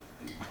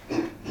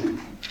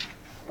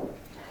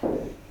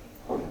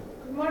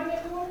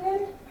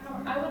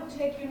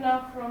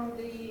now from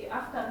the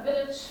Afghan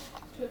village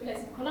to a place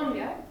in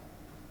Colombia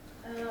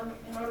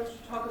in order to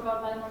talk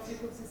about Valdemont's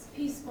groups as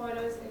peace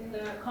spoilers in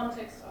the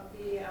context of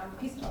the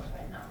peace talks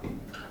right now in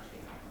the country.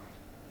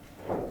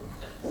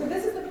 So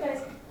this is the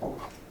place.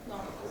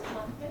 No, this is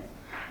not the place.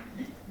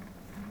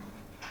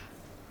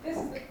 This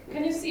is the,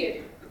 can you see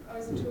it? Or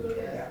is it too?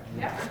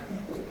 Yeah.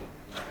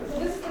 So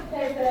this is the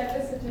place that I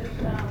visited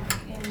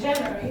in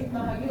January,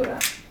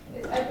 Mahayura.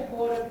 It's at the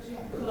border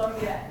between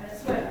Colombia and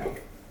Venezuela.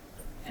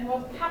 And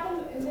what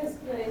happened in this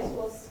place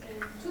was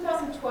in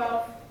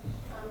 2012,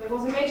 there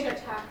was a major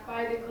attack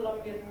by the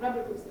Colombian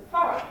rebel groups, the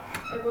FARC.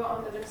 They were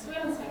on the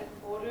Venezuelan side of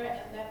the border,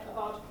 and then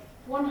about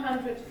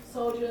 100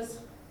 soldiers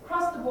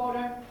crossed the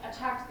border,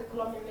 attacked the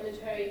Colombian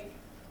military,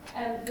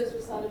 and this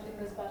resulted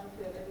in this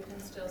battlefield that you can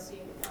still see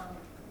in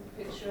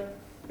the picture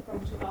from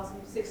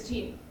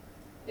 2016.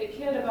 They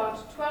killed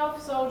about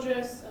 12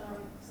 soldiers,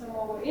 some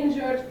more were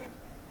injured,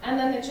 and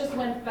then they just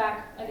went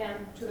back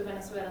again to the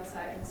Venezuelan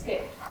side and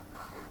escaped.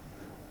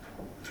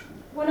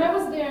 When I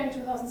was there in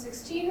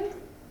 2016,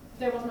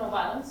 there was no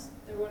violence.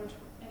 There weren't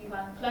any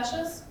violent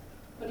clashes,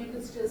 but you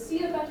could still see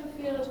the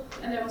battlefield,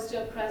 and there was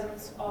still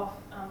presence of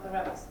the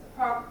rebels.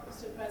 The FARC was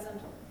still present,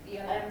 the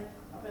ELN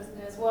are present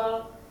there as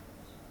well,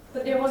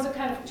 but there was a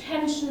kind of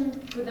tension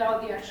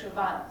without the actual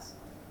violence.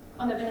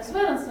 On the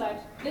Venezuelan side,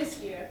 this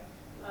year,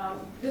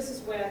 this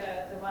is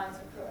where the violence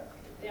occurred.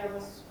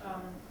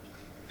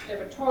 There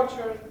were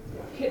torture,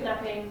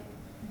 kidnapping,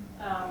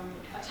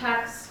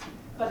 attacks,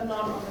 but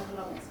not on the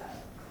Colombian side.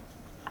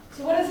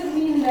 So what does it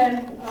mean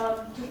then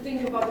to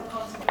think about the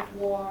concept of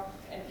war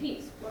and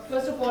peace? Well,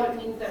 first of all, it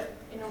means that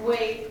in a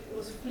way it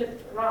was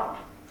flipped around.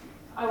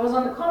 I was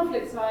on the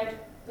conflict side,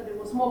 but it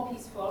was more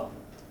peaceful,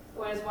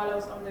 whereas while I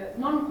was on the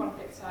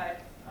non-conflict side,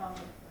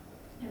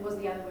 it was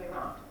the other way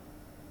around.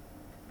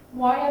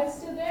 Why are they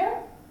still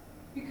there?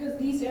 Because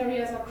these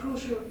areas are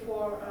crucial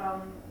for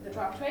the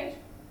drug trade.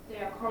 They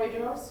are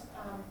corridors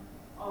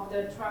of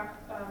the truck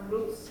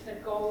routes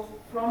that go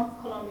from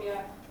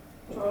Colombia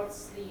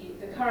towards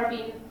the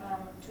Caribbean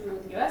to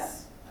the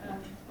US,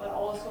 but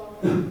also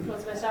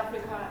towards West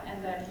Africa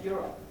and then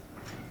Europe.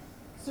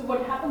 So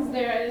what happens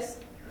there is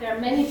there are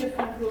many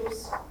different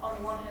groups. On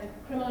the one hand,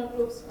 criminal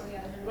groups, on the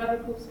other hand, rebel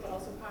groups, but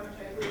also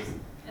paramilitary groups,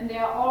 and they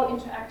are all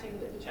interacting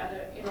with each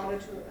other in order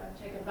to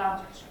take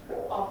advantage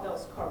of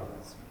those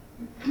corridors.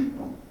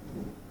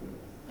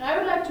 I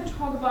would like to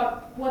talk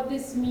about what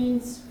this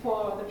means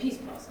for the peace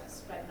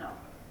process right now.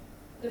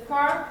 The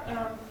FARC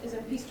is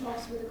in peace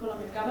talks with the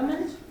Colombian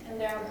government, and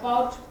they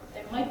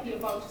might be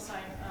about to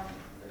sign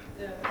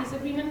the peace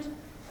agreement.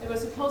 They were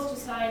supposed to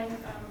sign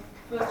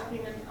first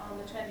agreement on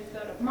the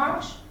 23rd of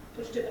March,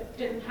 which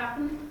didn't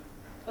happen,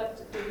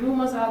 but the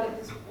rumors are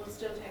that this will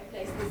still take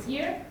place this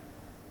year.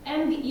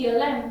 And the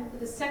ELN,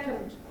 the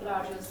second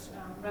largest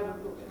rebel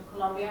group in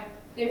Colombia,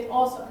 they've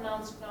also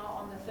announced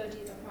now on the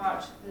 30th of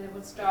March that they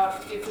would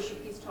start the official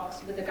peace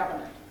talks with the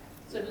government.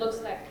 So it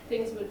looks like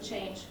things will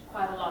change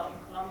quite a lot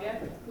in Colombia,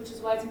 which is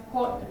why it's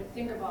important that we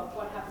think about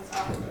what happens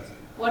afterwards.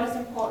 What is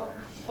important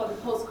for the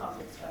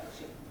post-conflict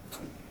strategy?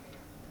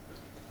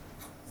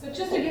 So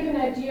just to give an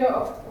idea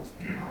of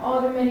all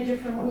the many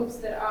different groups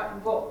that are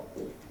involved.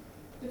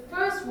 The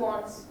first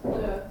ones,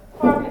 the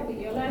FARC and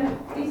the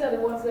ELN, these are the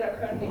ones that are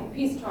currently in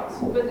peace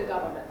talks with the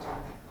government.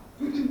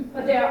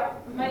 But there are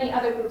many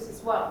other groups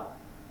as well.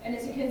 And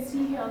as you can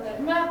see here on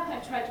that map, I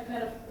tried to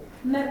kind of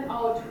map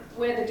out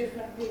where the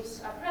different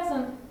groups are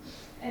present.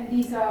 And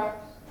these are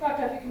drug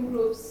trafficking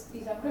groups,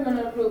 these are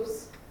criminal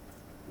groups,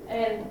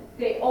 and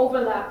they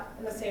overlap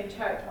in the same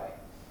territory.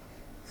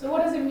 So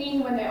what does it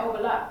mean when they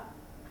overlap?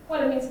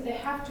 Well, it means that they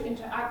have to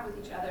interact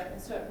with each other in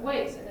certain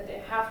ways, and that they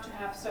have to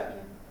have certain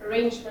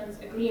arrangements,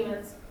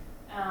 agreements,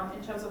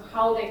 in terms of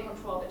how they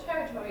control the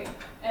territory,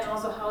 and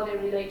also how they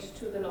relate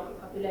to the local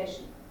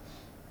population.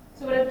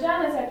 So what I've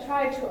done is I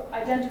tried to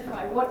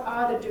identify what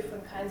are the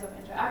different kinds of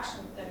interaction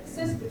that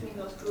exist between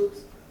those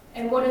groups,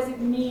 and what does it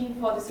mean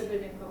for the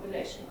civilian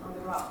population on the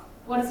ground?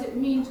 What does it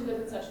mean to live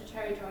in such a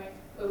territory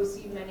where we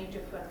see many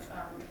different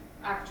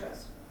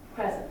actors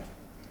present?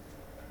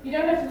 You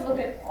don't have to look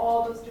at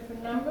all those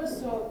different numbers,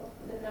 so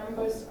the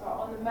numbers are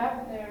on the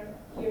map, and they're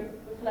here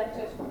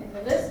reflected in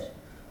the list,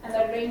 and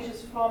that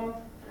ranges from an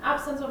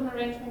absence of an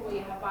arrangement where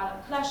you have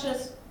violent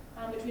clashes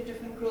between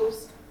different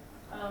groups,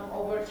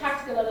 over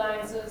tactical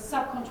alliances,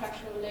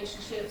 subcontractual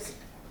relationships,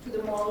 to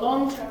the more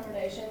long-term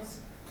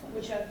relations,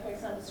 which are, for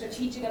example,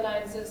 strategic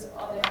alliances,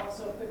 or then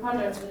also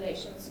preponderance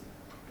relations,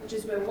 which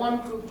is where one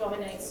group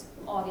dominates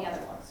all the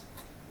other ones.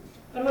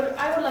 But what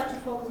I would like to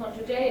focus on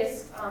today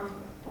is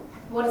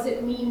what does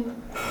it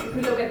mean if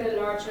we look at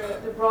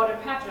the broader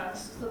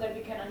patterns, so that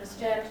we can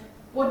understand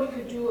what we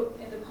could do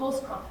in the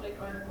post-conflict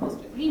or in the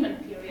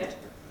post-agreement period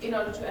in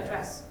order to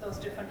address those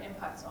different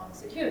impacts on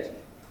security.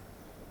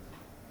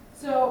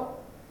 So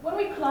when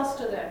we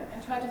cluster them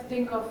and try to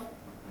think of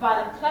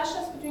violent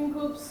clashes between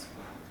groups,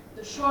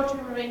 the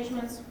short-term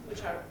arrangements,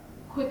 which are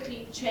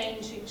quickly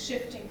changing,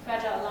 shifting,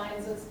 fragile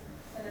alliances,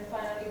 and then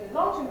finally the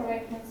long-term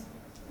arrangements,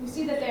 we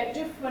see that there are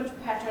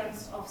different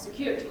patterns of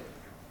security.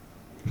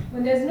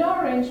 When there's no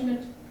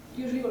arrangement,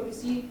 usually what we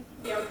see,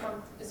 the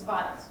outcome is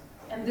violence.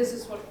 And this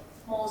is what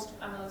most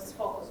analysts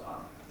focus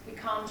on. We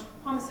count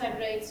homicide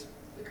rates,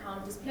 we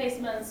count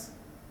displacements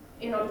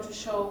in order to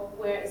show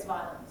where is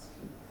violence.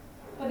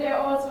 But there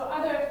are also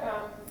other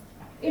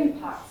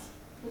impacts,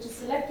 which is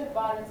selective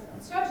violence and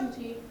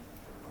uncertainty,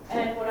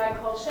 and what I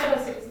call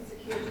shadow citizen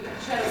security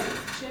and shadow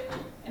citizenship.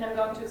 And I'm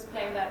going to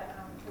explain that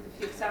with a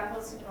few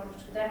examples in order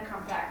to then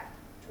come back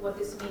to what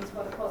this means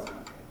for the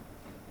post-conflict.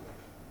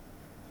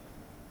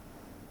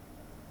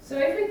 So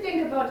if we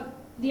think about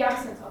the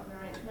absence of an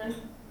arrangement,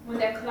 when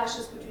there are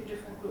clashes between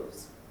different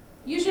groups,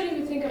 usually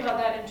we think about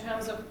that in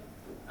terms of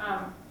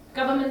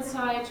government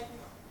side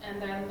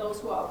and then those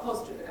who are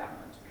opposed to the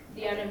government,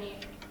 the enemy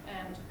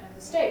and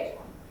the state.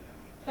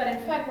 But in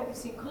fact, what we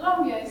see in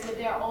Colombia is that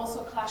there are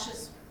also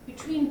clashes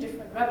between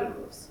different rebel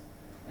groups.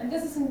 And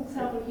this is an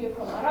example here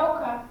from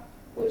Arauca,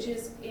 which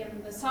is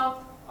in the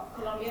south of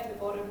Colombia, the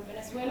border with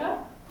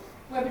Venezuela,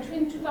 where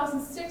between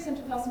 2006 and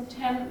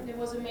 2010, there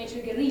was a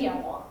major guerrilla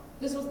war.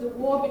 This was the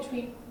war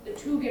between the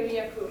two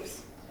guerrilla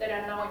groups that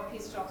are now in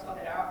peace talks, or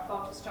that are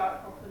about to start,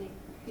 hopefully,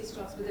 peace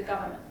talks with the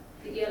government,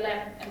 the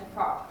ELN and the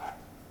FARC.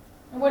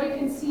 And what you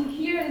can see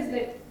here is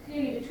that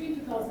clearly between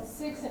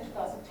 2006 and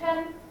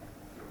 2010,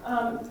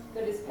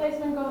 the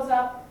displacement goes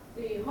up,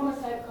 the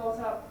homicide goes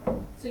up.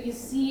 So you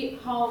see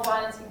how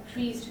violence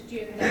increased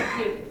during that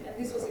period. And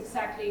this was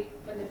exactly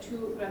when the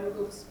two rebel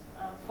groups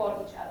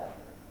fought each other.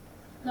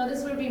 Now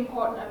this will be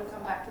important, I will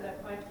come back to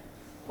that point,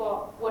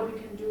 for what we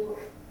can do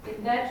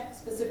in that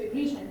specific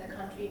region in the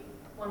country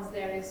once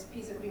there is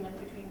peace agreement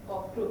between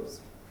both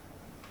groups.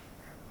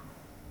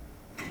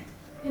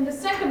 In the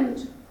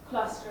second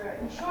cluster,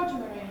 in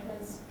short-term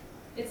arrangements,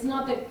 it's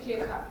not that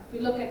clear-cut. If we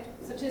look at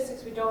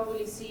statistics, we don't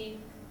really see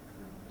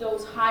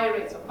those high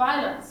rates of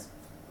violence.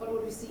 But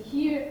what we see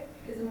here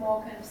is a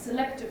more kind of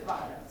selective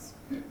violence.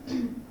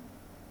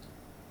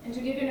 And to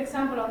give you an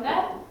example on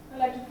that, I'd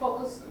like to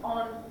focus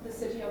on the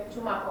city of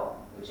Tumaco,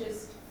 which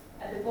is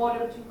at the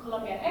border between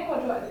Colombia and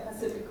Ecuador at the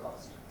Pacific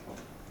coast.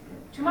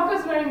 Tumaco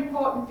is very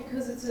important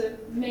because it's a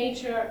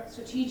major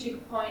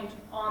strategic point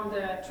on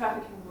the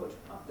trafficking route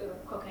of the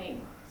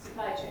cocaine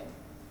supply chain.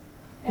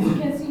 As you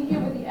can see here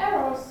with the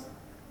arrows,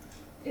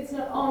 it's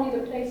not only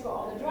the place where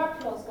all the drug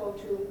flows go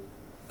to,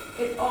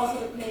 it's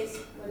also the place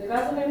where the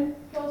gasoline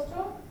flows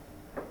to,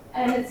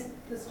 and it's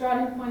the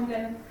starting point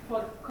then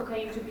for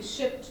cocaine to be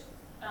shipped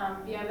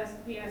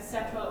via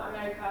Central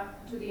America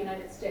to the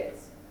United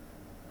States.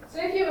 So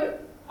if you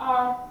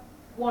are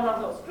one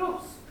of those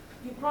groups,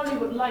 you probably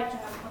would like to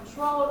have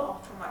control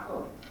of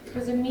Tumaco,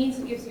 because it means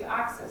it gives you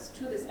access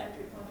to this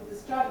entry point, to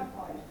this starting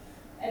point,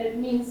 and it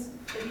means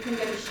that you can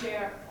get a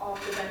share of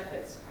the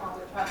benefits of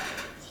the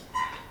trafficking.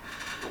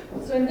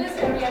 So in this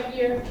area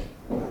here,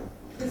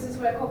 this is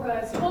where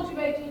coca is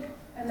cultivated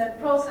and then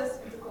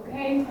processed into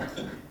cocaine.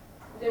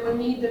 They will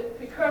need the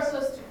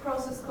precursors to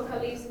process coca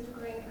leaves into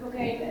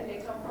cocaine, and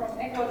they come from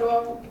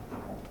Ecuador.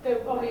 They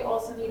will probably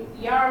also need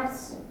the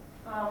arms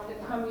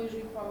that come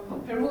usually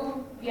from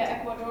Peru via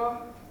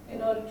Ecuador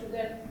in order to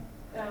then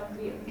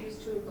be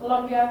introduced to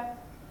Colombia.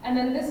 And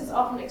then this is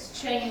often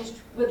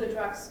exchanged with the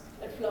drugs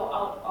that flow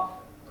out of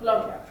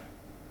Colombia.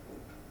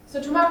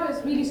 So Tumaco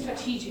is really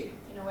strategic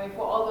in a way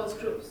for all those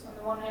groups. On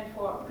the one hand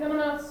for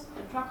criminals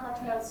and drug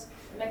cartels,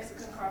 the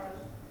Mexican cartels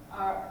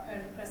are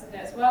present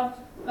there as well,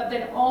 but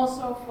then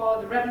also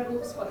for the rebel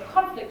groups, for the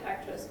conflict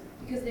actors,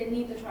 because they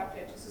need the drug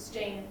trade to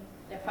sustain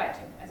their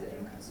fighting as an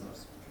income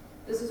source.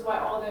 This is why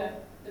all the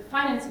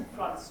financing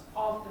fronts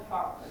of the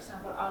FARC, for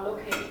example, are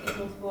located in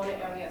those border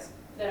areas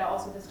that are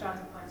also the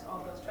starting points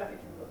of those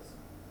trafficking routes.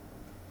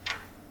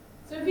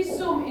 So if we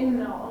zoom in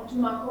now on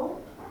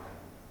Tumaco,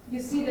 you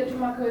see that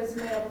Tumaco is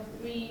made up of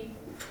 3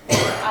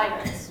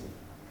 islands.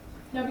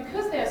 Now,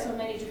 because there are so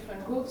many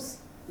different groups,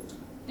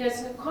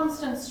 there's a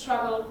constant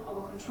struggle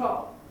over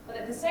control. But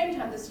at the same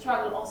time, this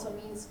struggle also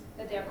means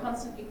that there are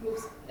constantly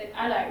groups that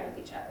ally with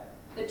each other.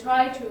 They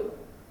try to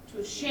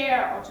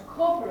share or to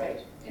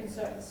cooperate in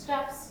certain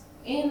steps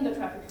in the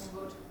trafficking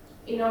route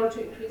in order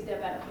to increase their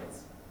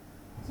benefits.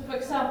 So for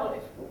example,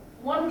 if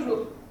one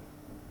group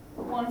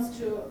wants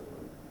to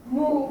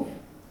move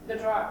the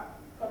drug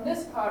from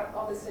this part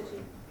of the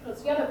city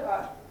towards the other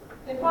part,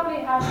 they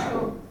probably have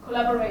to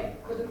collaborate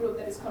with the group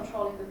that is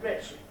controlling the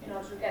bridge in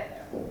order to get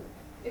there.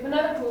 If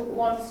another group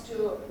wants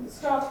to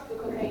stop the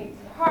cocaine in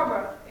the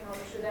harbor in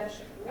order to then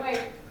ship it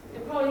away, they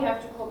probably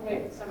have to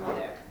cooperate with someone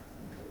there.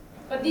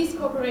 But these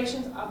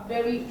cooperations are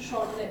very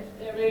short-lived.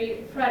 They're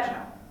very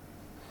fragile.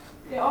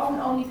 They're often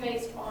only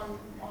based on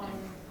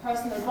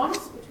personal bonds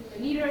between the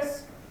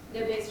leaders.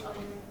 They're based on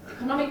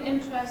economic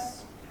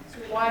interests. So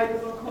why we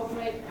will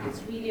cooperate,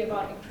 it's really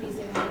about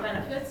increasing the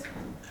benefits.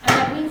 And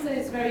that means that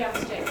it's very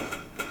unstable.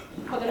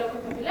 For the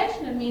local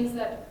population, it means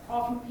that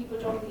often people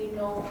don't really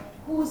know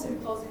who's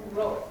imposing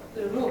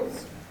the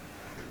rules.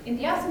 In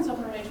the absence of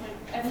an arrangement,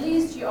 at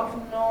least you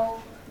often know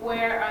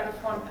where are the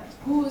front lines,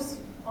 who's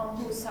on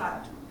whose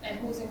side, and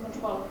who's in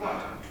control of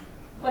what.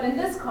 But in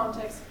this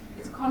context,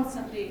 it's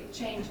constantly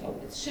changing,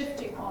 it's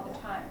shifting all the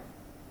time,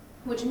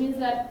 which means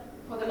that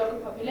for the local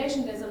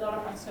population, there's a lot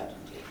of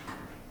uncertainty.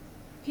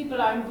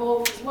 people are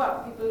involved as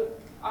well. People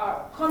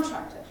are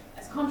contracted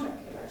as contract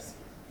killers.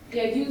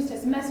 They are used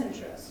as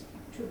messengers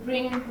to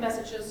bring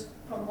messages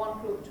from one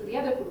group to the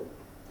other group.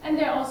 And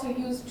they're also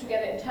used to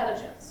gather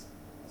intelligence.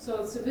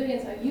 So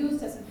civilians are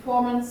used as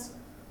informants,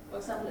 for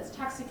example, as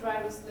taxi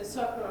drivers. They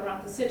circle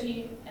around the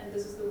city, and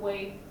this is the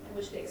way in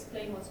which they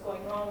explain what's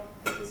going on.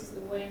 This is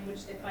the way in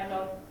which they find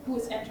out who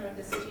is entering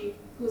the city,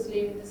 who is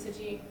leaving the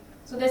city.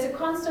 So there's a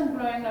constant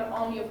blurring not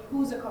only of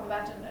who's a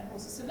combatant and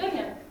who's a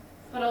civilian,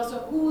 but also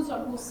who's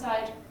on whose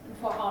side and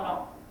for how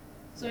long.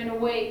 So in a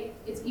way,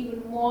 it's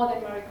even more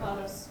than Mary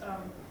Carter's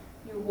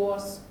New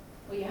Wars,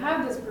 where you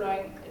have this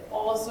blurring. It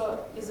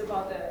also is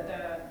about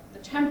the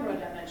temporal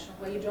dimension,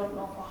 where you don't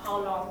know for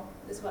how long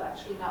this will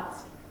actually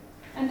last.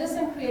 And this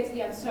then creates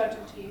the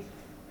uncertainty,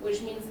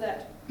 which means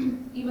that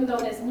even though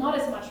there's not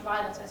as much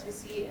violence as we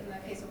see in the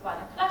case of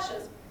violent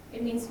clashes,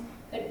 it means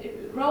that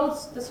it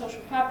erodes the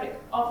social fabric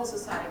of the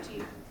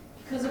society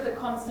because of the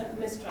constant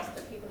mistrust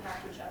that people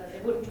have to each other. They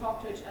wouldn't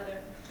talk to each other,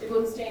 they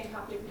wouldn't stay in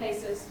public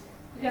places,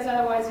 because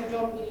otherwise you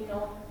don't really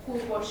know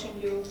who's watching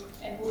you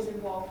and who's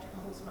involved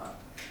and who's not.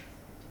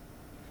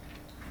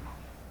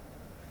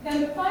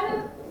 Then the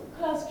final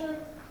cluster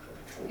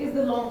is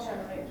the long-term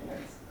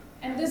arrangements.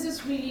 And this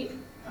is really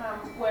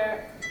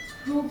where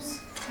groups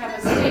have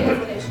a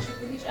stable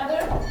relationship with each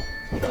other.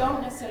 We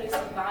don't necessarily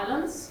see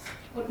violence.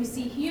 What we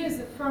see here is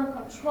the firm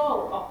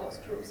control of those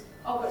groups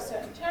over a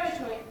certain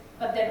territory,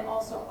 but then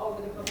also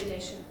over the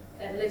population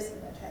that lives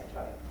in that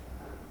territory.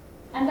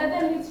 And that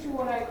then leads to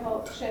what I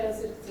call shadow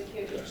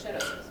security or shadow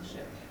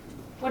citizenship.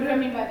 What do I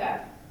mean by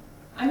that?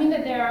 I mean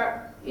that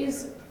there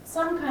is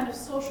some kind of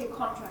social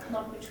contract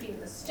not between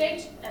the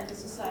state and the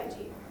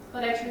society,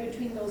 but actually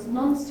between those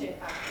non-state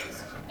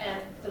actors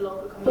and the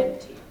local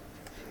community.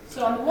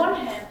 So on the one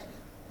hand,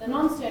 the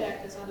non-state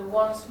actors are the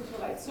ones who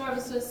provide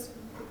services,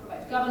 who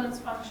provide governance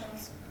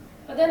functions,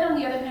 but then on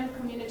the other hand,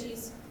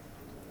 communities,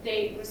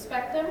 they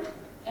respect them,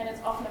 and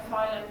it's often a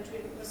fine line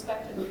between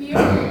respect and fear,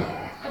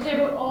 but they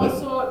would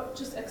also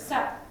just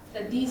accept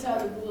that these are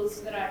the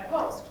rules that are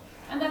imposed.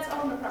 And that's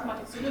often a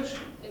pragmatic solution.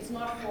 It's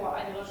not for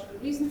ideological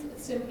reasons,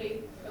 it's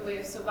simply a way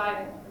of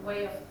surviving, a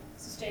way of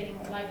sustaining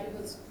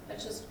livelihoods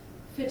that's just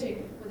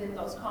fitting within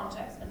those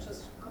contexts and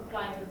just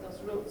complying with those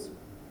rules.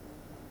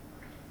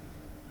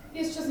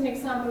 Here's just an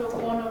example of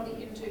one of the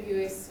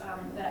interviewees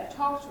that I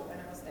talked to when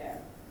I was there.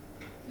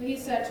 He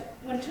said,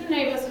 when two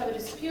neighbors have a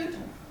dispute,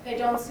 they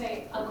don't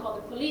say, I'll call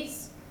the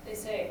police. They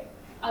say,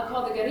 I'll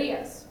call the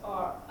guerrillas,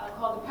 or I'll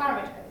call the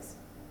paramilitaries.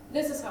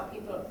 This is how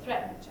people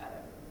threaten each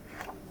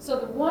other. So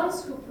the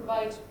ones who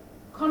provide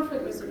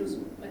conflict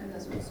resolution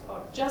mechanisms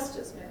or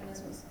justice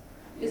mechanisms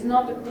is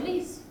not the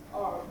police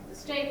or the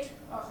state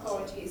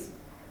authorities.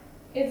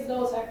 It's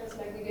those actors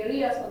like the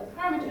guerrillas or the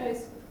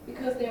paramilitaries,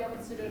 because they are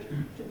considered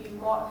to be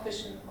more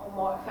efficient or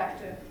more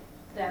effective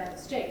than the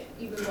state,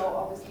 even though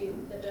obviously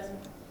that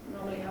doesn't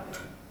normally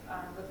happen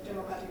with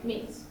democratic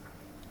means.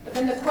 But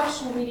then the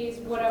question really is,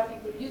 what are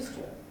people used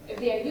to? If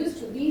they are used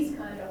to these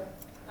kind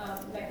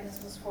of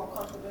mechanisms for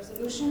conflict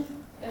resolution,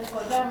 then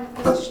for them,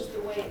 this is just the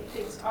way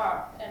things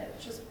are, and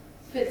it just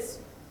fits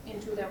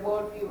into their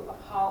worldview of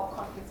how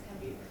conflicts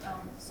can be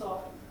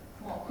solved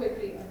more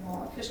quickly and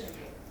more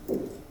efficiently.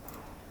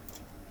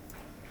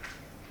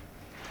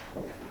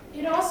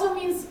 It also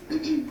means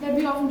that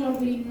we often don't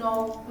really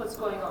know what's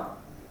going on.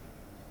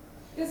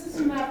 This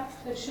is a map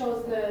that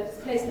shows the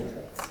displacement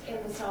rates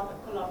in the south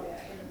of Colombia,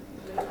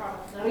 in the part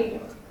of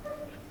Nariño.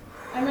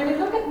 And when you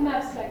look at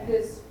maps like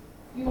this,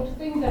 you would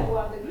think that,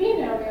 well, the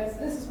green areas,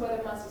 this is where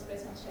the mass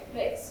displacements take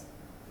place.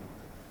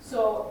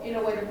 So, in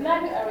a way, the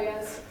black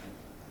areas,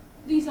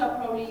 these are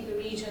probably the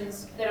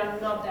regions that are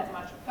not that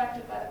much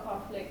affected by the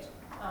conflict,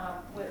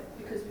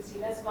 because we see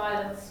less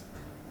violence.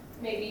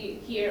 Maybe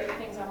here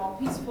things are more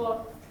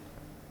peaceful.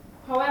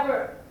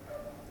 However,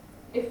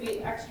 if we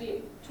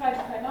actually try to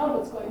find out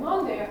what's going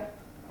on there,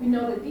 we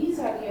know that these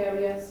are the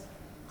areas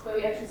where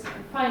we actually see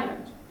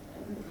confinement.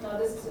 And now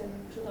this is in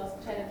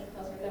 2010 and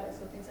 2011,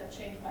 so things have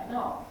changed by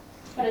now.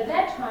 But at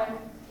that time,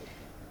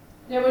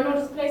 there were no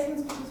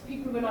displacements because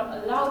people were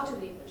not allowed to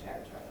leave the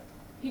territory.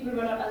 People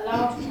were not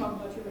allowed to talk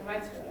about human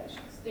rights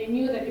violations. They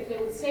knew that if they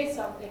would say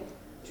something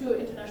to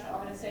international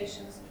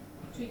organizations,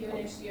 to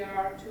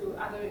UNHCR, to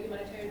other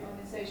humanitarian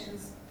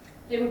organizations,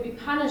 they would be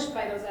punished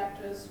by those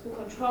actors who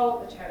control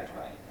the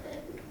territory.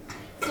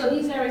 So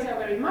these areas are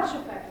very much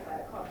affected by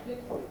the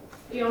conflict.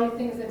 The only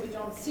thing is that we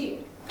don't see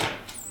it,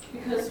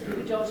 because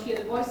we don't hear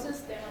the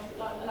voices, they're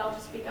not allowed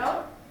to speak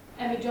out,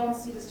 and we don't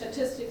see the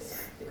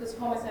statistics, because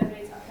homicide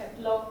rates are kept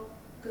low,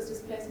 because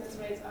displacement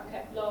rates are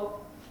kept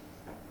low,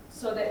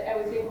 so that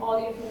everything,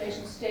 all the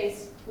information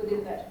stays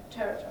within that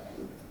territory.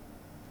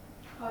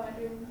 How am I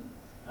doing?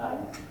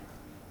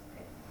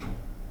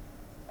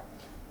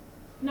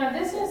 Now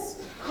this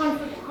has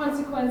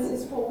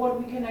consequences for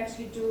what we can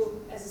actually do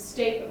as a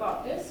state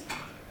about this,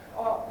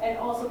 and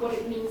also what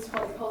it means for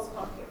the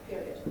post-conflict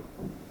period.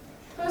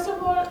 First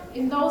of all,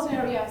 in those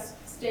areas,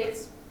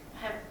 states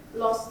have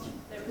lost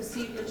their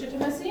perceived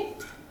legitimacy,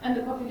 and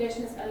the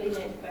population is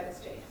alienated by the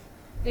state.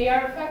 They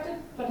are affected,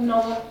 but no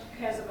one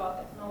cares about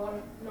them. No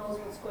one knows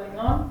what's going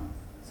on.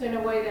 So in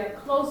a way, they're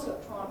closer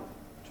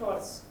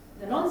towards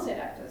the non-state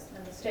actors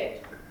than the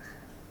state.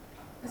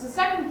 As a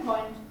second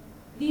point,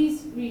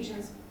 these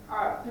regions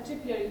are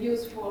particularly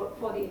useful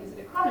for the illicit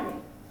economy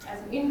as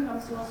an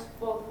income source,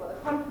 both for the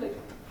conflict,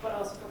 but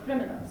also for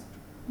criminals.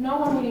 No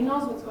one really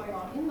knows what's going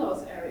on in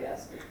those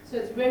areas, so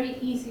it's very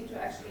easy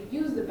to actually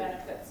use the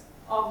benefits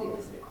of the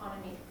illicit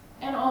economy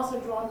and also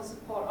draw on the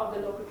support of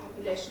the local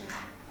population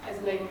as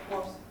a labor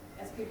force,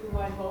 as people who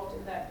are involved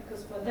in that,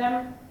 because for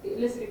them, the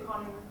illicit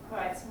economy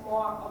provides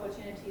more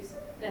opportunities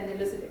than the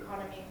illicit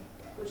economy,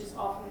 which is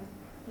often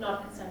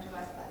not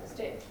incentivized by the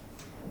state.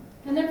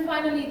 And then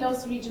finally,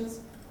 those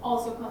regions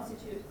also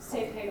constitute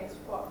safe havens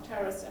for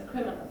terrorists and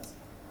criminals.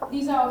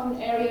 These are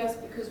often areas,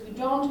 because we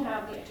don't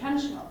have the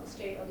attention of the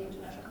state or the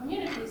international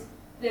communities,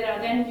 that are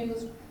then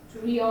used to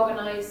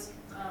reorganize,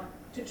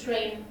 to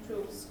train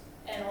troops,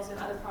 and also in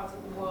other parts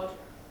of the world,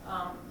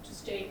 to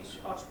stage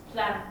or to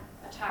plan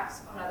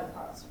attacks on other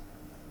parts.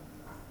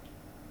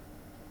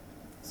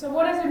 So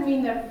what does it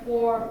mean then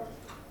for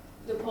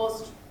the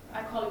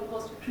I call it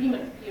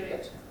post-agreement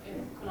period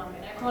in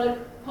Colombia. And I call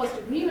it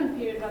post-agreement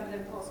period rather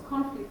than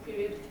post-conflict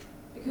period,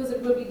 because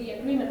it will be the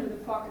agreement with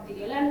the FARC and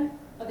the ELN,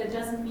 but that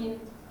doesn't mean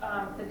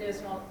that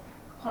there's no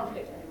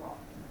conflict anymore.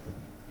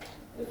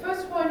 The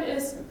first point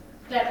is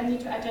that we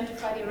need to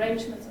identify the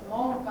arrangements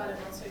among violent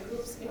non-state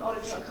groups in order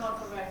to account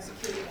for varying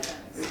security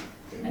dynamics.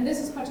 And this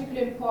is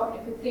particularly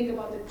important if we think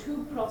about the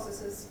two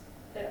processes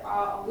that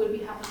are or will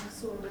be happening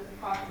soon with the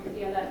FARC and the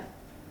ELN.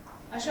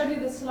 I showed you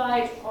the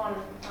slide on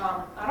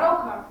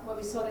Arauca, where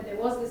we saw that there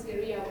was this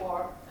guerrilla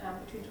war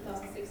between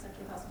 2006 and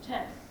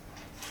 2010.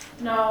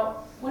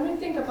 Now, when we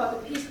think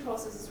about the peace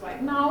processes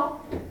right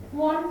now,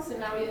 one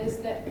scenario is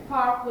that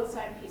FARC will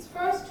sign peace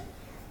first,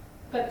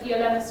 but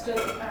ELN is still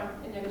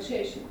in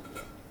negotiation.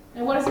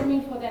 Now, what does it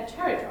mean for that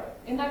territory?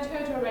 In that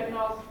territory right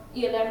now,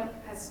 ELN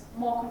has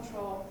more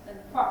control than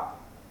the FARC.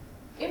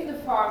 If the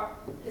FARC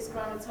is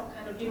granted some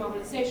kind of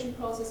demobilization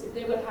process, if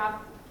they will have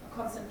a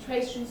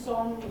concentration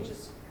zone, which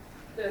is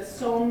the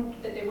zone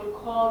that they will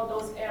call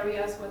those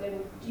areas where they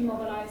will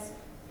demobilize,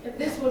 if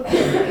this will be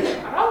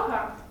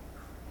Arauca,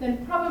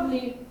 then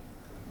probably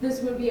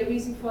this will be a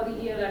reason for the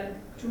ELN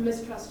to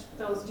mistrust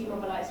those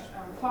demobilized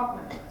FARC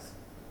members.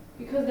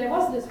 Because there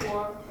was this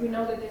war, we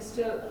know that there's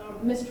still a lot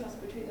of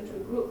mistrust between the two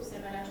groups.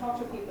 And when I talked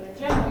to people in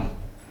January,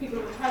 people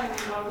were telling me,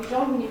 well, we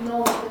don't really know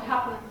what will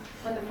happen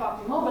when the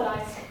FARC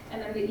demobilize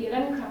and then the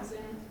ELN comes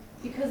in,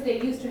 because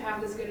they used to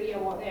have this guerrilla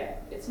war there.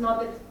 It's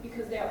not that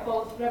because they are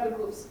both rebel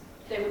groups,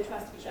 they would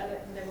trust each other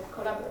and they would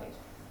collaborate.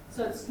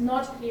 So it's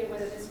not clear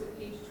whether this would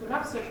lead to an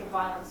upsurge of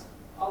violence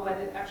or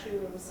whether it actually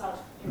will result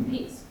in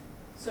peace.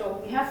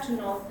 So we have to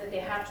know that they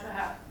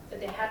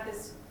had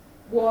this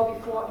war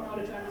before in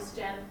order to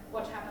understand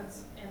what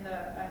happens in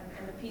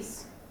the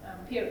peace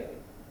period.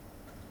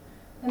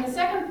 And the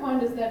second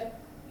point is that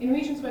in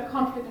regions where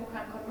conflict and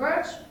crime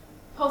converge,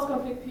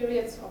 post-conflict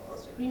periods or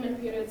post-agreement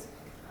periods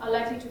are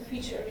likely to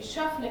feature a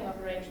reshuffling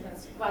of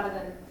arrangements rather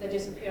than their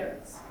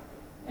disappearance.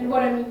 And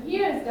what I mean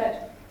here is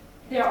that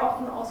there are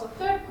often also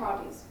third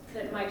parties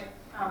that might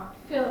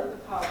fill the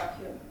power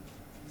vacuum.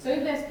 So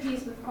if there's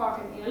peace with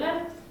FARC and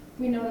ELN,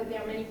 we know that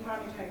there are many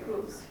paramilitary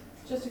groups.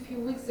 Just a few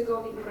weeks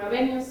ago, the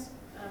Braveños,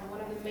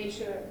 one of the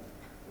major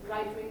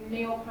right-wing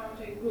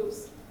neo-paramilitary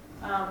groups,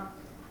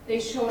 they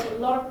showed a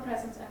lot of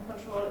presence and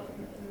control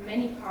in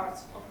many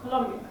parts of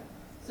Colombia.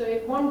 So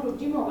if one group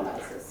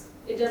demobilizes,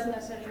 it doesn't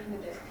necessarily mean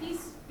that there's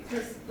peace,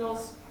 because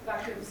those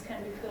vacuums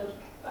can be filled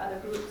by other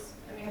groups.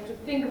 And we have to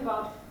think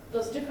about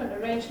those different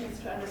arrangements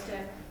to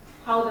understand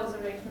how those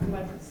arrangements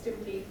might be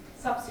simply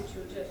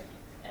substituted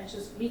and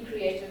just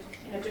recreated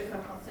in a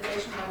different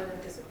constellation rather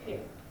than disappear.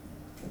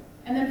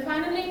 And then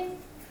finally,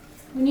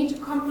 we need to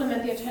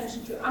complement the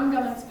attention to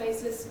ungoverned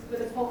spaces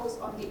with a focus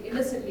on the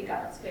illicitly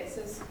governed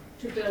spaces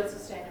to build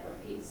sustainable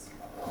peace.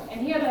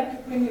 And here I'd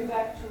like to bring you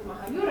back to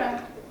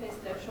Mahayura, the place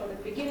that I showed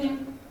at the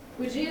beginning,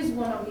 which is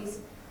one of these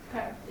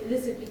kind of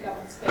illicitly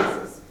governed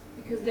spaces,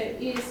 because there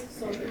is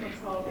social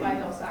control by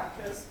those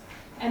actors.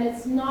 And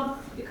it's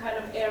not the kind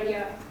of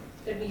area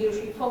that we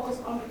usually focus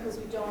on because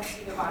we don't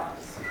see the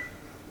violence.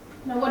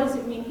 Now, what does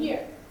it mean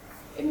here?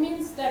 It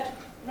means that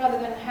rather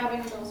than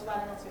having those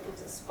violent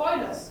groups as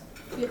spoilers,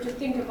 we have to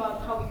think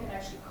about how we can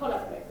actually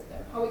collaborate with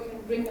them, how we can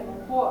bring them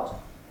on board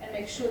and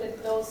make sure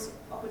that those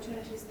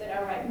opportunities that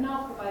are right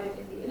now provided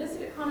in the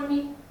illicit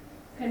economy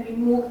can be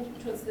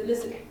moved towards the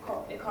licit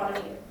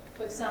economy,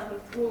 for example,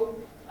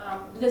 through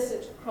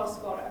licit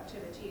cross-border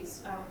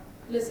activities,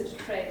 licit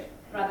trade,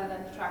 rather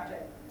than the track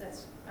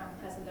that's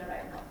present there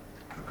right now.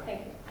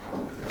 Thank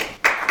you.